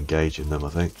start engaging them. I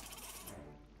think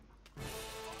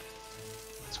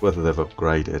it's whether they've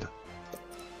upgraded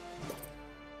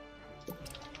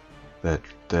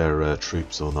their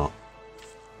troops or not.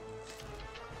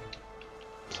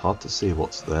 It's hard to see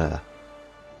what's there.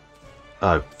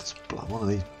 Oh, it's one of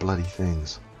these bloody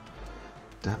things.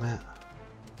 Damn it.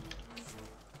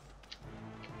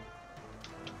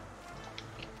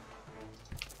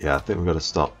 Yeah, I think we've got to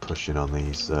start pushing on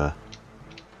these. They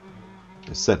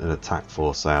sent an attack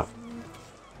force out.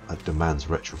 That demands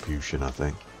retribution, I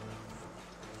think.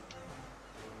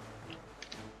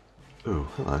 Ooh,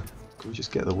 hello. Can we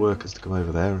just get the workers to come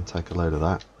over there and take a load of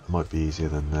that? It might be easier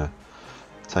than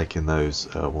taking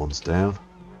those ones down.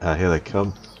 Here they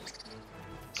come.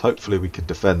 So hopefully we can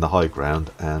defend the high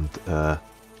ground and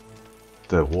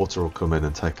the water will come in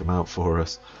and take them out for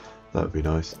us. That would be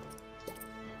nice.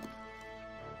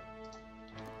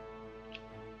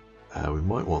 We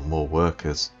might want more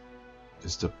workers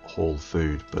just to haul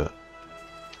food, but...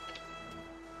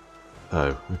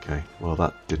 Oh, okay. Well,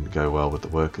 that didn't go well with the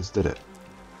workers, did it?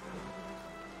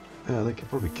 Yeah, they could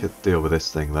probably deal with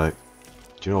this thing, though. Do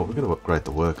you know what? We're going to upgrade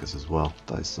the workers as well.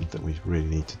 That is something we really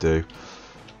need to do.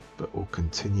 But we'll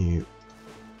continue.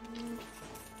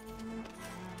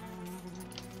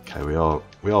 Okay, we are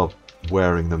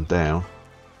wearing them down.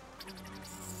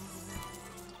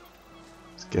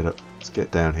 Let's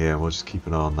get down here and we'll just keep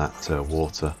an eye on that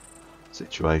water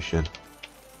situation.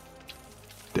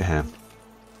 Damn.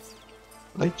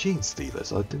 Are they gene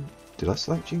stealers? Did I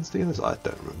select gene stealers? I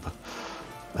don't remember.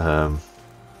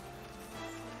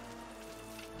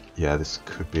 Yeah, this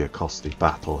could be a costly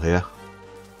battle here.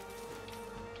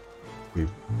 We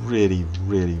really,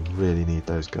 really, really need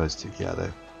those guys to... Yeah,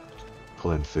 they're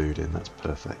pulling food in. That's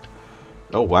perfect.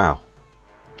 Oh, wow.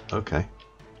 Okay.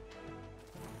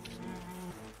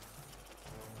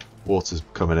 Water's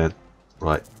coming in.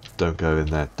 Right, don't go in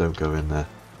there. Don't go in there.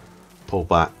 Pull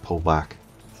back, pull back.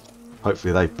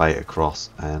 Hopefully they bait across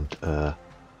and are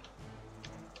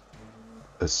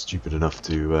stupid enough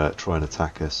to try and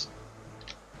attack us.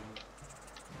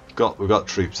 We've got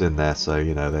troops in there, so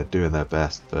you know they're doing their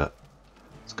best, but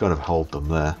let's kind of hold them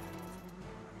there.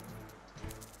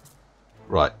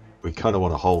 Right, we kind of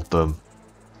want to hold them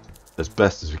as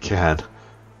best as we can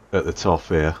at the top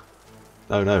here.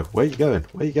 No, no, where are you going?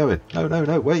 Where are you going? No, no,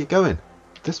 no, where are you going?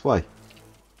 This way.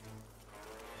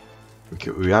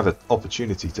 We have an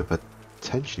opportunity to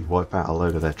potentially wipe out a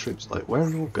load of their troops. Like, where are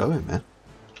you all going, man?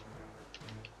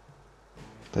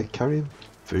 They carrying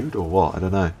food or what? I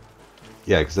don't know.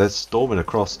 Yeah, because they're storming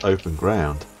across open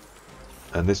ground,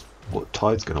 and this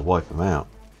tide's going to wipe them out.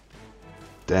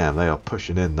 Damn, they are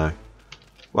pushing in though.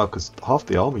 Well, because half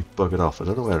the army buggered off. I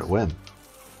don't know where it went.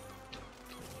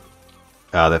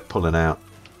 Ah, they're pulling out.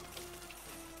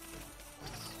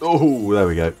 Oh, there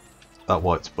we go. That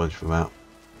wiped a bunch of them out.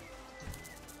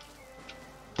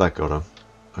 That got him.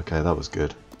 Okay, that was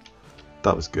good.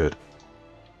 That was good.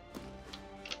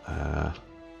 How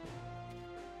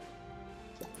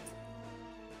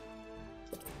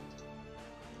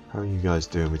are you guys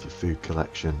doing with your food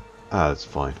collection? Ah, that's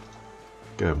fine.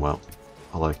 Going well.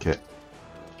 I like it.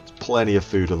 There's plenty of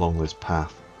food along this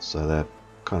path, so they're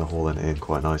kind of hauling it in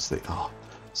quite nicely. Oh,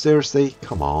 seriously?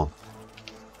 Come on.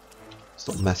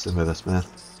 Stop messing with us, man.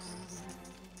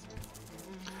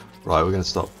 Right, we're going to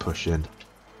start pushing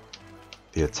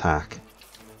the attack.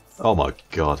 Oh my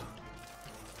god.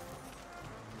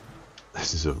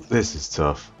 This is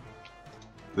tough.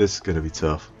 This is going to be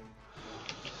tough.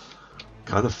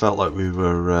 Kind of felt like we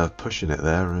were pushing it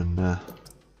there and going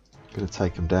to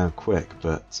take them down quick,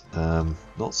 but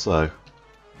not so.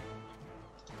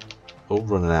 All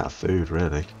running out of food,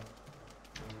 really.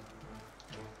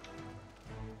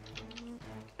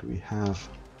 Do we have...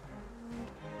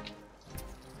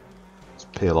 Let's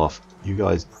peel off. You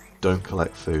guys don't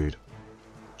collect food.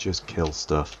 Just kill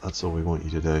stuff. That's all we want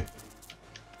you to do.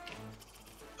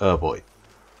 Oh boy.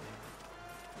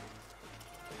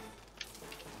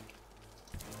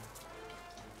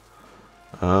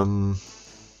 I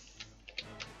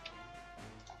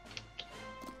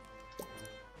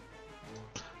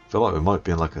feel like we might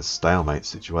be in like a stalemate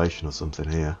situation or something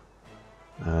here.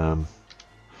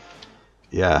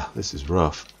 Yeah, this is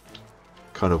rough.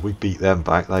 Kind of, we beat them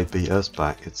back, they beat us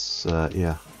back. It's,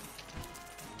 yeah.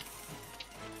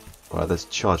 Right, let's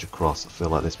charge across. I feel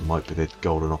like this might be the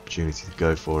golden opportunity to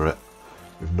go for it.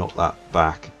 We've knocked that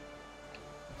back.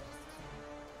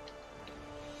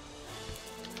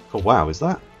 Oh wow, is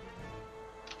that?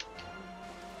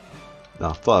 No,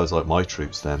 I thought it was like my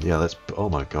troops then. Yeah, let's... Oh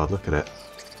my god, look at it.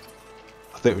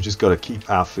 I think we've just got to keep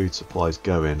our food supplies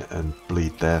going and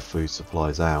bleed their food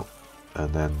supplies out.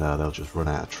 And then they'll just run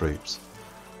out of troops.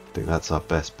 I think that's our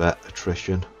best bet.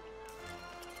 Attrition.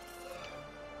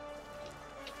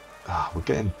 Ah, we're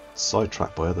getting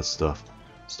sidetracked by other stuff.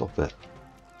 Stop it.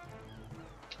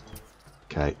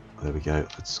 Okay, there we go.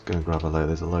 Let's go and grab a load.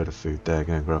 There's a load of food there.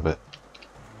 Go and grab it.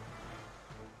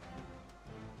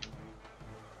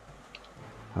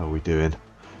 How are we doing?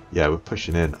 Yeah, we're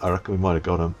pushing in. I reckon we might have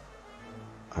got him.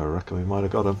 I reckon we might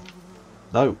have got him.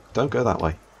 No, don't go that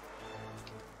way.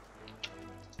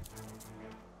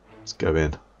 Let's go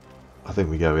in. I think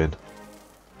we go in.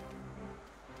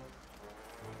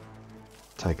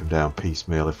 Take them down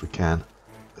piecemeal if we can.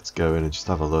 Let's go in and just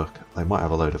have a look. They might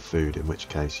have a load of food, in which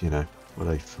case, you know, were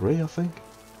they 3, I think?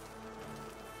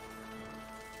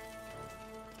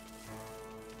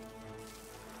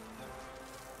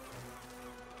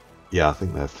 Yeah, I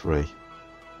think they're 3.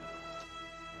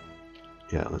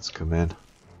 Yeah, let's come in.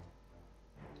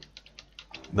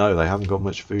 No, they haven't got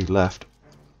much food left.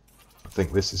 I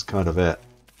think this is kind of it.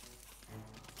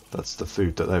 That's the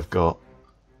food that they've got.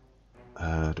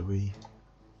 Do we...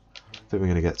 I think we're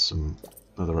going to get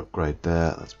another upgrade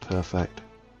there. That's perfect.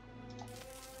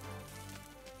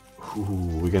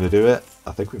 Ooh, we're going to do it?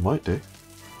 I think we might do.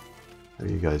 How are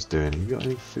you guys doing? Have you got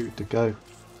any food to go?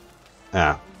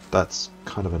 Ah, that's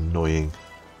kind of annoying.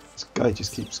 This guy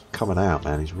just keeps coming out,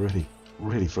 man. He's really,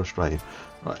 really frustrating.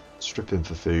 Right, strip him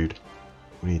for food.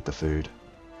 We need the food.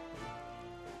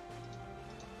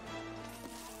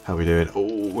 How are we doing?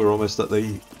 Oh, we're almost at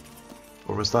it.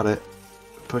 We're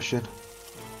pushing.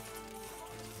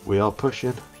 We are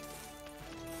pushing.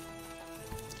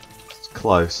 It's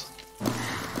close.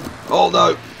 Oh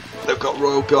no! They've got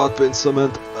Royal Guard being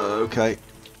summoned. Okay.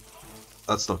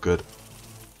 That's not good.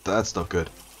 That's not good.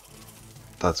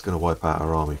 That's going to wipe out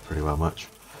our army pretty well much,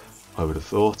 I would have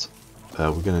thought.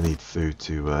 We're going to need food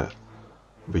to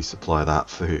resupply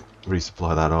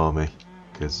that army,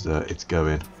 because it's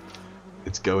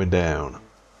going down.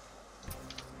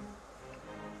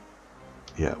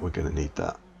 Yeah, we're going to need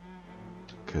that,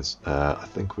 because I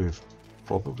think we've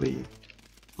probably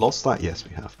lost that. Yes,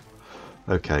 we have.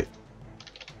 Okay.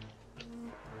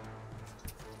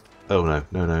 Oh no,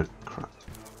 no, no, crap.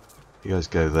 You guys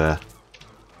go there.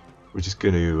 We're just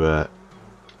going to,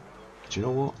 do you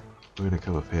know what? We're going to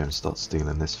come up here and start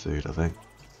stealing this food, I think.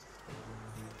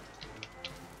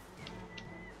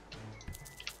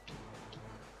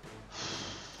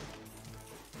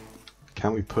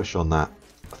 Can we push on that?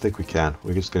 I think we can.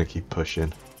 We're just going to keep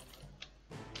pushing.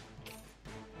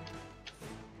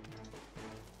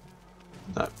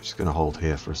 No, we're just going to hold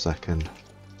here for a second.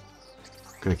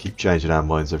 Going to keep changing our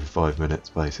minds every 5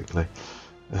 minutes, basically.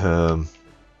 There's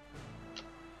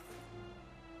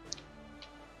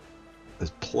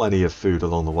plenty of food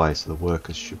along the way, so the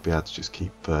workers should be able to just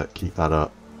keep that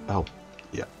up. Oh,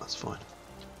 yeah, that's fine.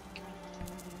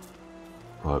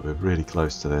 Right, we're really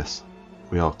close to this.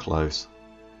 We are close.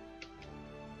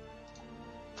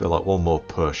 Feel like one more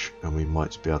push, and we might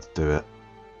just be able to do it.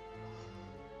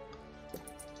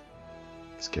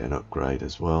 Let's get an upgrade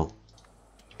as well.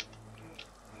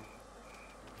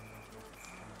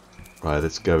 Right,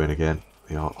 let's go in again.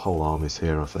 The whole army's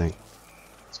here, I think.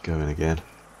 Let's go in again.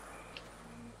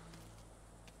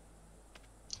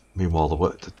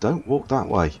 Meanwhile, don't walk that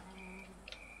way.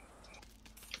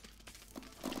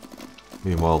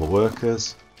 Meanwhile, the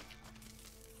workers.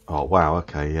 Oh wow,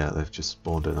 okay, yeah, they've just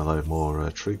spawned in a load more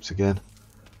troops again.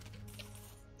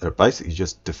 They're basically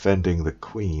just defending the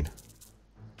Queen.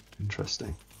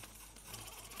 Interesting.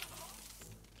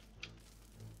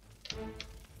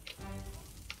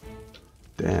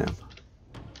 Damn.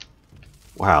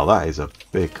 Wow, that is a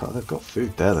big cut. They've got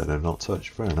food there that they've not touched.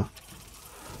 Fair enough.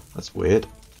 That's weird.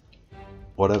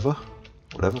 Whatever.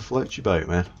 Whatever floats your boat,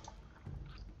 man.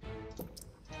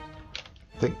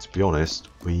 I think, to be honest,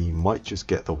 we might just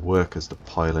get the workers to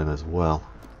pile in as well.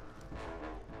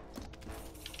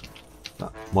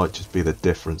 That might just be the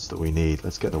difference that we need.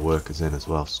 Let's get the workers in as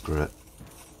well. Screw it.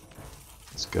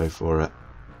 Let's go for it.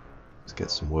 Let's get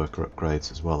some worker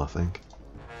upgrades as well, I think.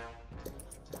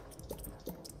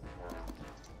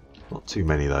 Not too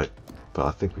many though, but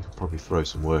I think we could probably throw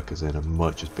some workers in and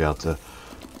might just be able to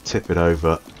tip it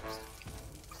over.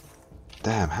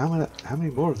 Damn, how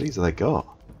many more of these have they got?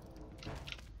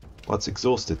 Well, it's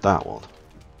exhausted that one.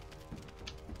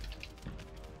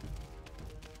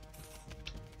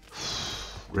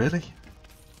 Really?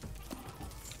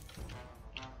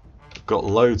 I've got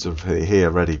loads of it here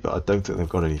ready, but I don't think they've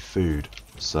got any food.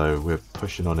 So we're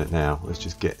pushing on it now. Let's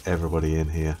just get everybody in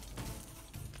here.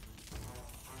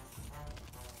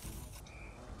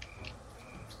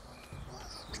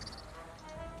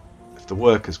 The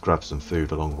workers grab some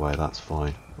food along the way, that's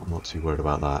fine. I'm not too worried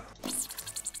about that.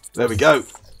 There we go!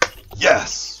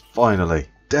 Yes! Finally!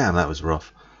 Damn, that was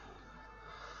rough.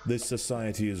 This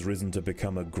society has risen to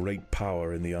become a great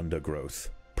power in the Undergrowth,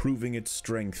 proving its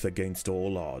strength against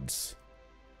all odds.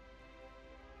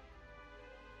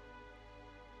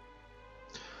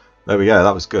 There we go,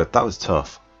 that was good. That was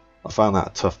tough. I found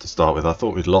that tough to start with. I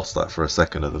thought we'd lost that for a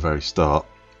second at the very start.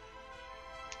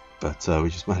 But we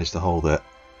just managed to hold it.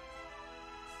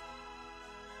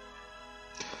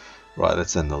 Right,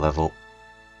 let's end the level.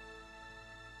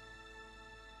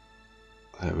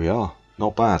 There we are.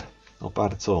 Not bad. Not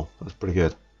bad at all. That's pretty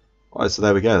good. Right, so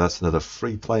there we go. That's another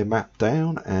free play map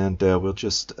down, and we'll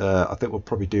just, I think we'll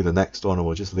probably do the next one, and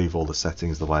we'll just leave all the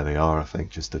settings the way they are, I think,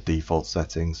 just the default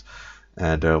settings,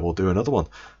 and we'll do another one.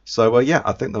 So yeah,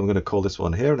 I think I'm going to call this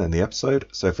one here and end the episode.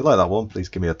 So if you like that one, please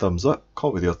give me a thumbs up,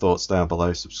 comment with your thoughts down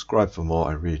below, subscribe for more,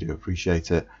 I really do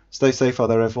appreciate it. Stay safe out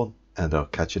there, everyone, and I'll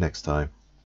catch you next time.